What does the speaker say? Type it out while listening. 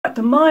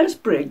The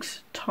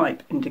Myers-Briggs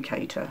type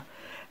indicator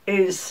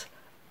is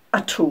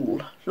a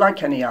tool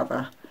like any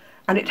other,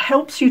 and it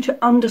helps you to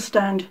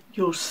understand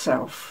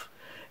yourself.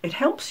 It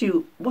helps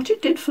you, what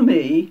it did for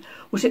me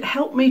was it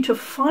helped me to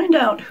find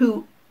out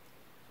who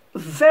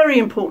very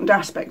important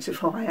aspects of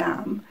who I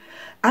am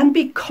and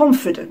be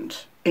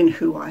confident in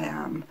who I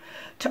am,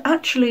 to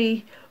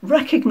actually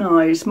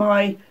recognise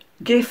my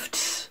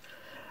gifts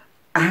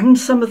and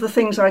some of the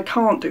things I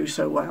can't do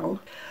so well.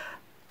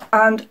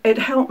 And it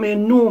helped me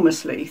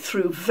enormously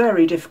through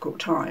very difficult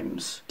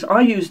times.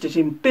 I used it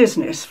in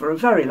business for a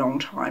very long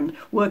time,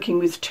 working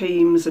with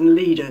teams and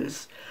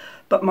leaders.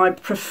 But my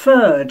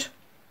preferred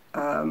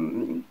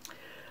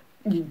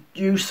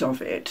use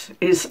of it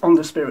is on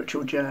the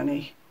spiritual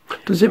journey.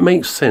 Does it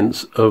make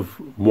sense of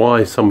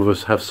why some of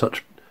us have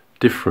such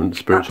different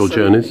spiritual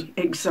journeys?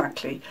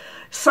 Exactly.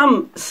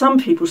 Some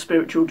people's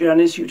spiritual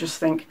journeys, you just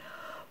think,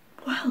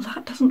 well,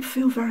 that doesn't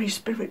feel very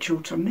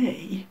spiritual to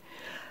me.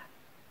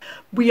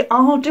 We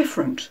are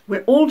different.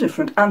 We're all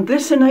different. And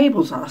this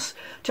enables us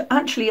to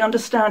actually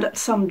understand at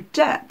some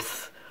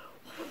depth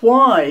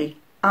why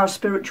our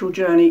spiritual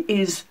journey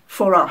is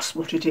for us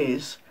what it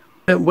is.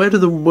 Where do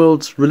the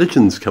world's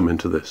religions come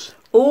into this?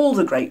 All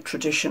the great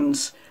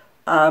traditions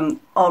the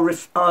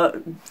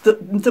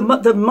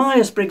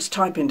Myers-Briggs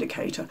type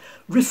indicator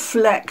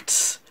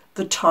reflects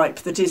the type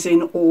that is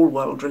in all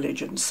world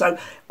religions. So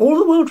all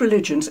the world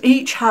religions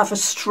each have a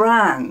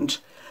strand,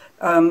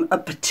 a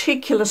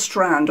particular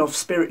strand of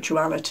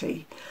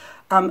spirituality,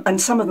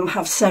 and some of them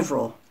have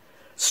several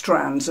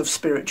strands of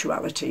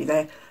spirituality.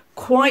 They're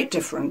quite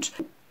different.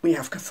 We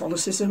have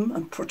Catholicism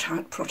and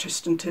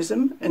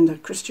Protestantism in the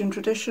Christian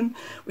tradition.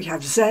 We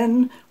have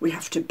Zen, we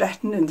have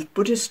Tibetan in the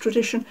Buddhist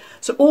tradition.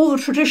 So all the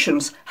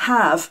traditions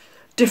have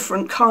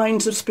different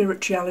kinds of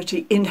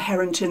spirituality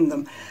inherent in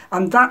them.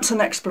 And that's an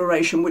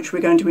exploration which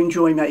we're going to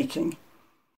enjoy making.